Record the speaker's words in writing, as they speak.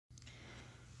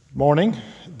Morning.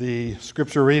 The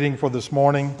scripture reading for this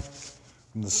morning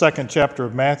from the second chapter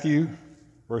of Matthew,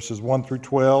 verses 1 through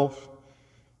 12,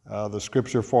 the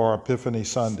scripture for Epiphany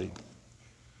Sunday.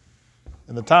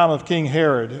 In the time of King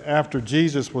Herod, after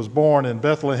Jesus was born in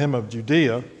Bethlehem of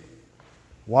Judea,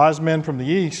 wise men from the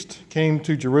east came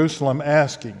to Jerusalem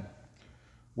asking,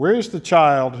 "Where is the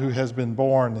child who has been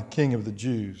born King of the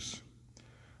Jews?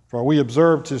 For we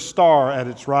observed his star at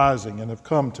its rising and have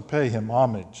come to pay him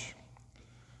homage."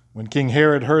 When King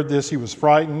Herod heard this, he was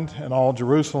frightened, and all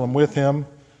Jerusalem with him,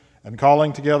 and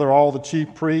calling together all the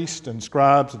chief priests and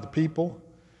scribes of the people,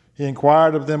 he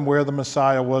inquired of them where the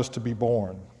Messiah was to be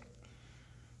born.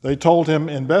 They told him,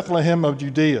 "In Bethlehem of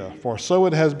Judea, for so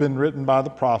it has been written by the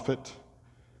prophet,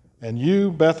 and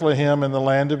you, Bethlehem in the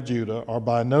land of Judah, are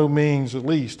by no means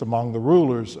least among the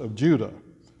rulers of Judah,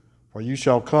 for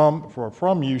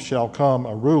from you shall come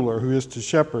a ruler who is to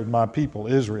shepherd my people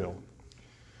Israel."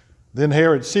 Then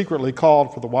Herod secretly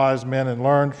called for the wise men and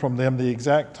learned from them the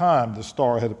exact time the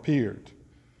star had appeared.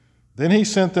 Then he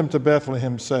sent them to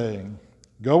Bethlehem, saying,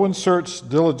 "Go and search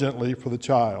diligently for the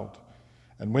child,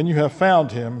 and when you have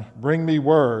found him, bring me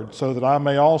word so that I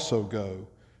may also go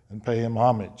and pay him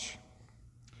homage."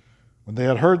 When they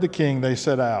had heard the king, they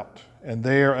set out, and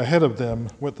there ahead of them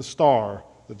went the star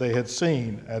that they had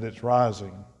seen at its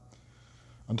rising,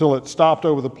 until it stopped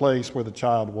over the place where the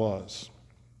child was.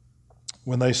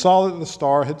 When they saw that the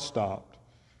star had stopped,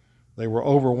 they were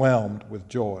overwhelmed with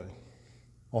joy.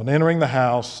 On entering the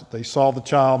house, they saw the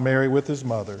child Mary with his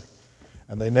mother,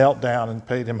 and they knelt down and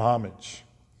paid him homage.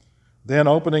 Then,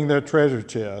 opening their treasure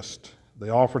chest, they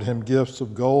offered him gifts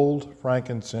of gold,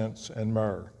 frankincense, and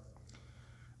myrrh.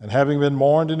 And having been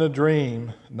warned in a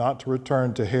dream not to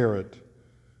return to Herod,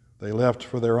 they left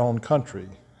for their own country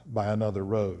by another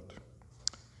road.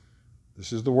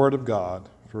 This is the word of God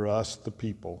for us, the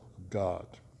people of God.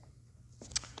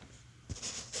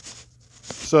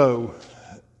 So,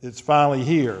 it's finally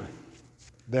here.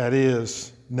 That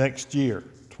is next year,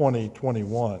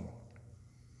 2021.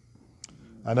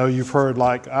 I know you've heard,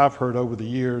 like I've heard over the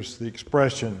years, the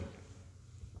expression,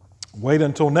 "Wait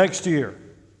until next year."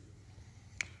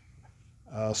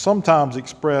 Sometimes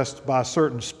expressed by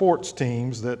certain sports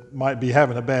teams that might be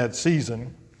having a bad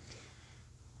season.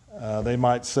 They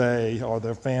might say, or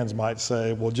their fans might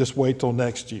say, "Well, just wait till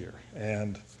next year."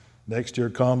 And next year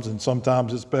comes, and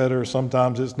sometimes it's better,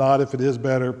 sometimes it's not. If it is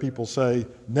better, people say,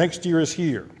 "Next year is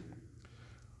here."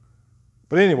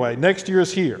 But anyway, next year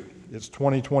is here. It's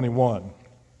 2021.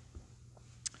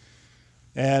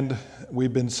 And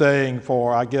we've been saying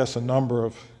for, I guess, a number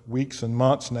of weeks and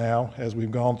months now, as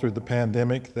we've gone through the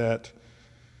pandemic, that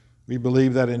we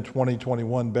believe that in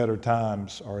 2021 better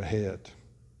times are ahead.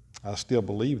 I still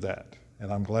believe that,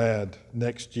 and I'm glad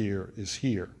next year is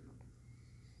here.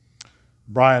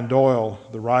 Brian Doyle,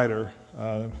 the writer,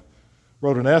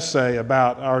 wrote an essay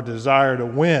about our desire to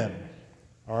win,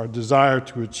 our desire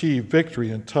to achieve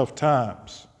victory in tough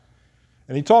times.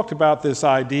 And he talked about this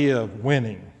idea of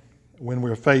winning when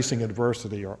we're facing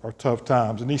adversity or tough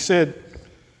times. And he said,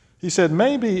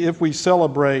 maybe if we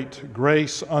celebrate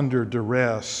grace under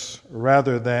duress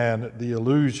rather than the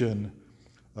illusion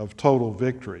of total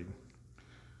victory,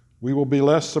 we will be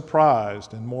less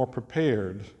surprised and more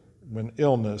prepared when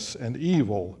illness and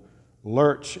evil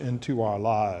lurch into our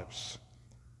lives,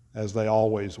 as they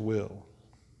always will.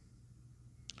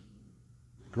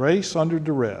 Grace under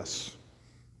duress.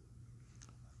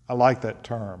 I like that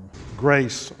term,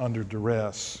 grace under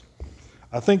duress.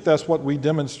 I think that's what we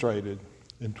demonstrated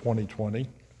in 2020,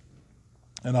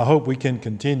 and I hope we can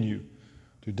continue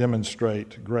to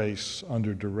demonstrate grace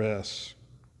under duress.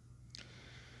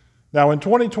 Now, in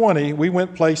 2020, we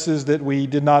went places that we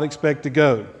did not expect to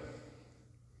go.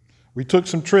 We took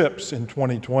some trips in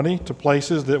 2020 to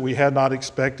places that we had not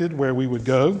expected where we would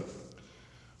go.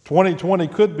 2020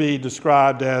 could be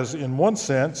described as, in one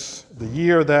sense, the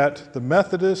year that the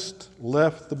Methodists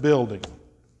left the building.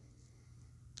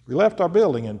 We left our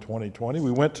building in 2020.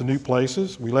 We went to new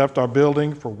places. We left our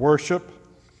building for worship.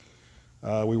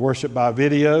 We worship by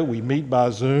video. We meet by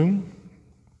Zoom.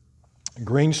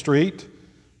 Green Street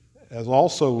has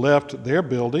also left their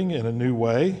building in a new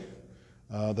way.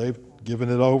 They've given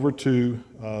it over to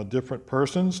different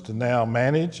persons to now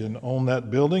manage and own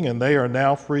that building, and they are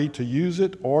now free to use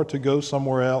it or to go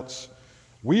somewhere else.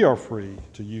 We are free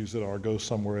to use it or go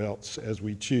somewhere else as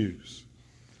we choose.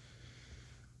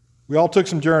 We all took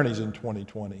some journeys in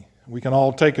 2020. We can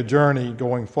all take a journey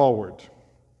going forward.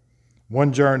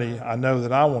 One journey I know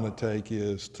that I want to take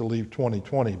is to leave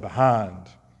 2020 behind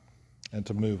and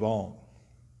to move on.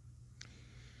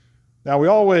 Now, we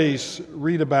always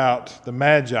read about the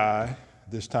Magi,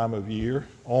 this time of year,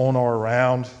 on or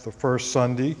around the first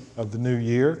Sunday of the new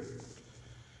year.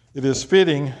 It is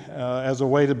fitting as a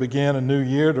way to begin a new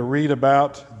year to read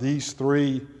about these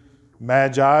three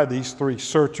magi, these three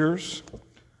searchers,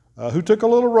 who took a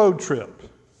little road trip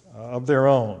of their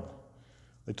own.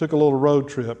 They took a little road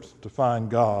trip to find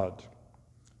God,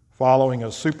 following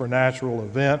a supernatural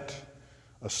event,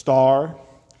 a star,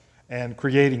 and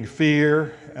creating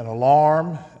fear and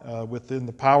alarm within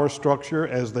the power structure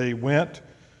as they went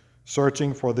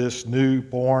searching for this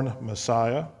newborn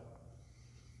Messiah,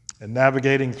 and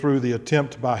navigating through the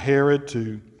attempt by Herod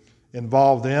to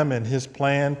involve them in his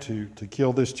plan to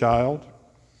kill this child.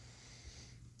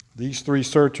 These three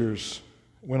searchers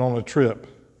went on a trip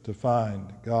to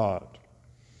find God.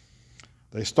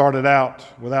 They started out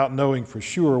without knowing for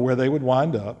sure where they would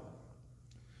wind up.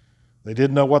 They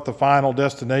didn't know what the final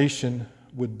destination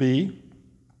would be.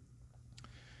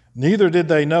 Neither did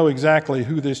they know exactly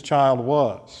who this child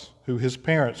was, who his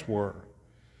parents were,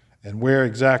 and where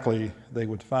exactly they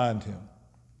would find him.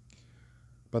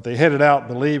 But they headed out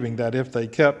believing that if they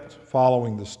kept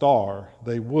following the star,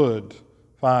 they would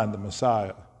find the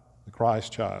Messiah, the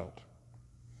Christ child.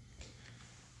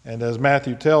 And as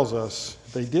Matthew tells us,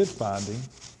 they did find him,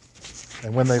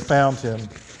 and when they found him,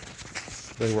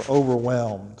 they were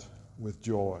overwhelmed with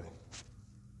joy.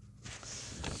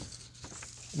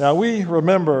 Now, we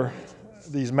remember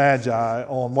these magi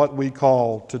on what we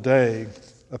call today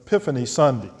Epiphany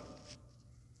Sunday.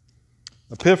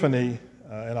 Epiphany,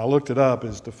 and I looked it up,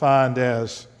 is defined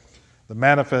as the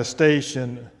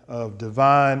manifestation of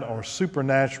divine or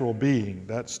supernatural being.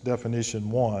 That's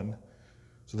definition one.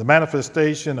 So the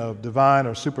manifestation of divine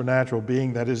or supernatural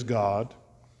being, that is God.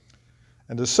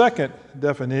 And the second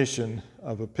definition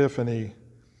of epiphany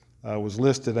was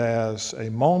listed as a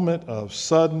moment of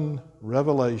sudden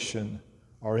revelation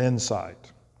or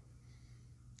insight.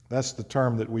 That's the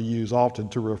term that we use often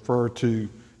to refer to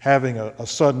having a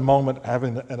sudden moment,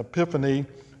 having an epiphany,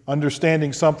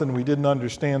 understanding something we didn't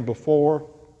understand before.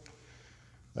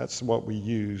 That's what we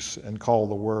use and call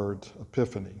the word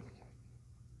epiphany.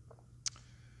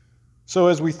 So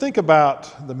as we think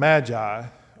about the Magi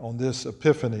on this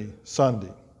Epiphany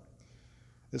Sunday,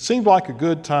 it seemed like a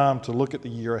good time to look at the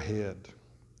year ahead.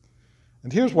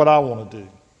 And here's what I want to do.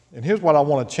 And here's what I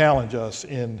want to challenge us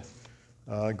in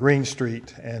Green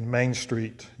Street and Main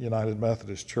Street United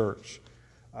Methodist Church.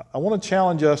 I want to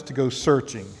challenge us to go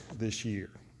searching this year.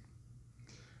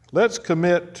 Let's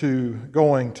commit to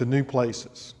going to new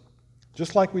places,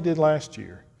 just like we did last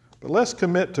year. But let's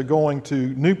commit to going to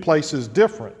new places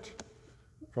different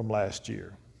from last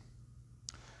year.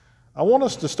 I want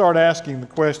us to start asking the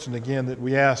question again that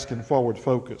we ask in Forward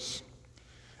Focus.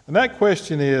 And that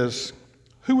question is,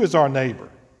 who is our neighbor?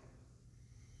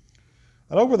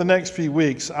 And over the next few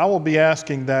weeks, I will be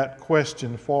asking that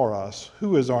question for us,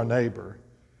 who is our neighbor?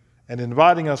 And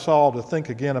inviting us all to think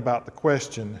again about the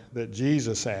question that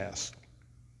Jesus asked.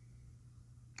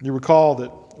 You recall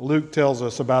that Luke tells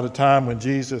us about a time when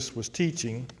Jesus was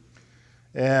teaching,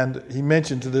 and he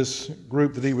mentioned to this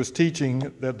group that he was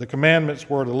teaching that the commandments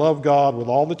were to love God with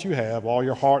all that you have, all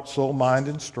your heart, soul, mind,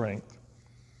 and strength,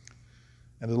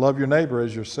 and to love your neighbor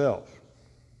as yourself.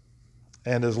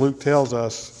 And as Luke tells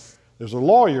us, there's a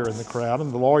lawyer in the crowd,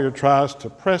 and the lawyer tries to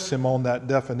press him on that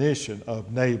definition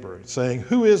of neighbor, saying,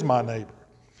 who is my neighbor?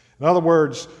 In other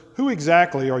words, who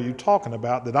exactly are you talking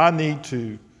about that I need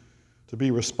to be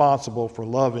responsible for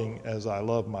loving as I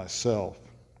love myself?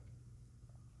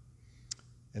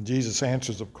 And Jesus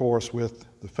answers, of course, with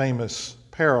the famous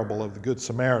parable of the Good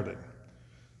Samaritan.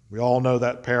 We all know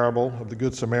that parable of the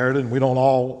Good Samaritan. We don't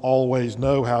always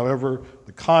know, however,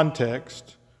 the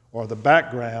context or the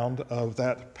background of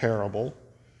that parable.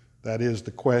 That is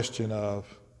the question of,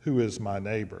 who is my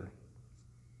neighbor?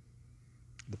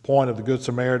 The point of the Good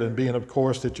Samaritan being, of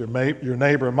course, that your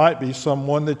neighbor might be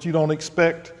someone that you don't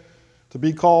expect to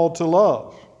be called to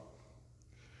love.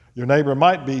 Your neighbor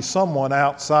might be someone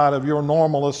outside of your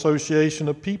normal association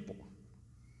of people.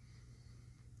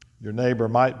 Your neighbor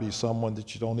might be someone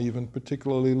that you don't even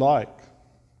particularly like.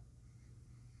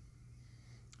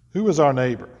 Who is our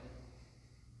neighbor?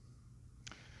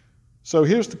 So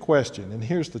here's the question, and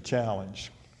here's the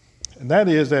challenge. And that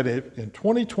is that if in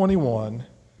 2021,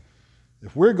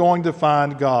 if we're going to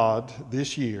find God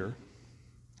this year,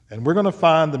 and we're going to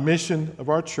find the mission of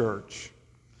our church,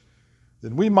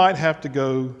 then we might have to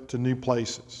go to new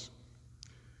places.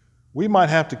 We might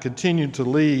have to continue to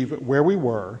leave where we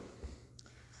were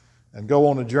and go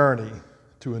on a journey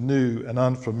to a new and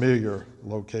unfamiliar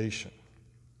location.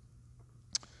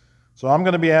 So I'm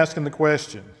going to be asking the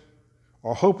question,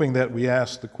 or hoping that we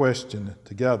ask the question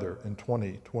together in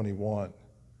 2021.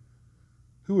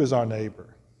 who is our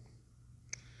neighbor?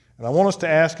 And I want us to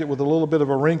ask it with a little bit of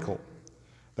a wrinkle.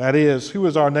 That is, who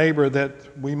is our neighbor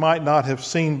that we might not have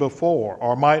seen before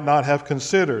or might not have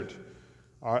considered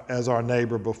as our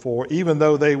neighbor before, even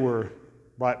though they were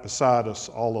right beside us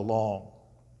all along?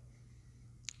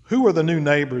 Who are the new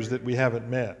neighbors that we haven't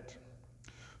met?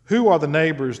 Who are the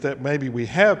neighbors that maybe we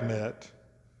have met,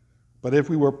 but if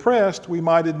we were pressed, we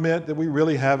might admit that we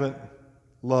really haven't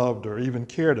loved or even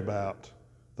cared about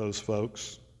those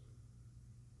folks?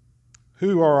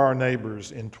 Who are our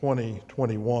neighbors in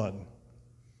 2021?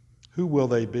 Who will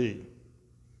they be?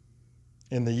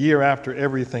 In the year after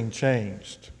everything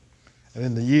changed, and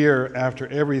in the year after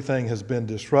everything has been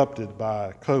disrupted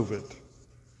by COVID,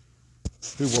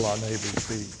 who will our neighbors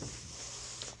be?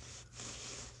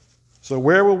 So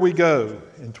where will we go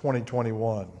in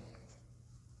 2021?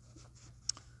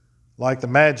 Like the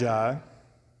Magi,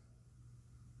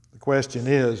 the question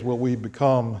is, will we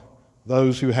become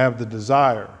those who have the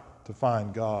desire to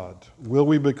find God? Will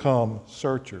we become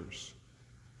searchers?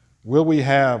 Will we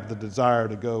have the desire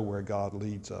to go where God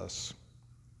leads us?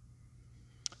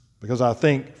 Because I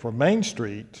think for Main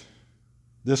Street,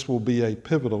 this will be a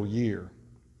pivotal year,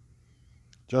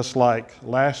 just like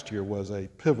last year was a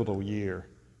pivotal year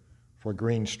for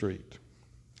Green Street.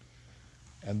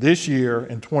 And this year,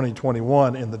 in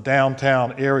 2021, in the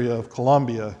downtown area of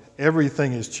Columbia,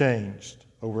 everything has changed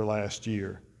over last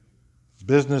year.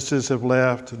 Businesses have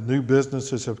left, new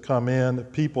businesses have come in,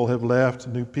 people have left,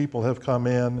 new people have come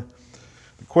in.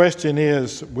 The question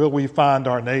is, will we find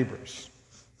our neighbors?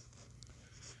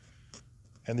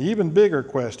 And the even bigger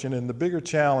question and the bigger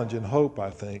challenge and hope, I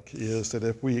think, is that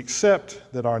if we accept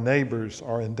that our neighbors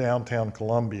are in downtown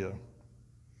Columbia,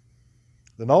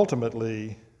 then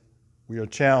ultimately we are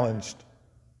challenged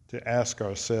to ask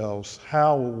ourselves,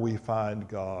 how will we find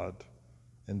God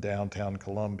in downtown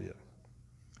Columbia?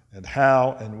 And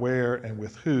how and where and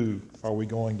with who are we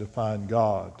going to find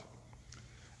God?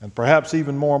 And perhaps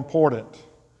even more important,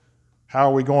 how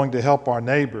are we going to help our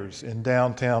neighbors in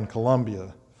downtown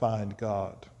Columbia find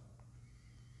God?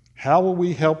 How will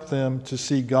we help them to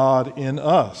see God in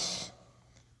us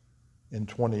in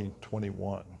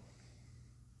 2021?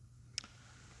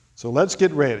 So let's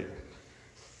get ready.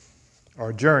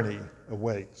 Our journey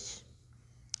awaits.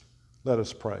 Let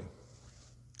us pray.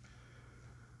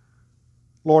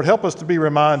 Lord, help us to be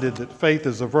reminded that faith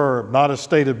is a verb, not a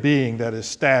state of being that is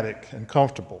static and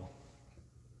comfortable.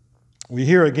 We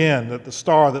hear again that the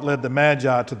star that led the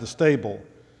Magi to the stable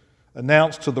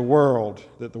announced to the world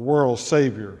that the world's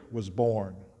Savior was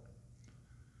born.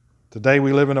 Today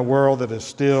we live in a world that is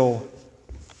still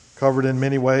covered in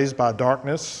many ways by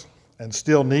darkness and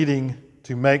still needing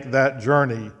to make that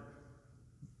journey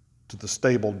to the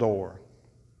stable door.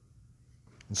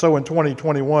 And so in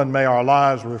 2021, may our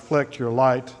lives reflect your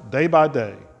light day by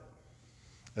day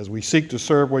as we seek to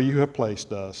serve where you have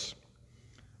placed us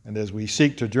and as we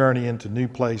seek to journey into new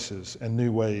places and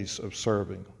new ways of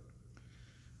serving.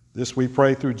 This we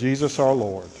pray through Jesus our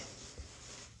Lord.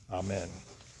 Amen.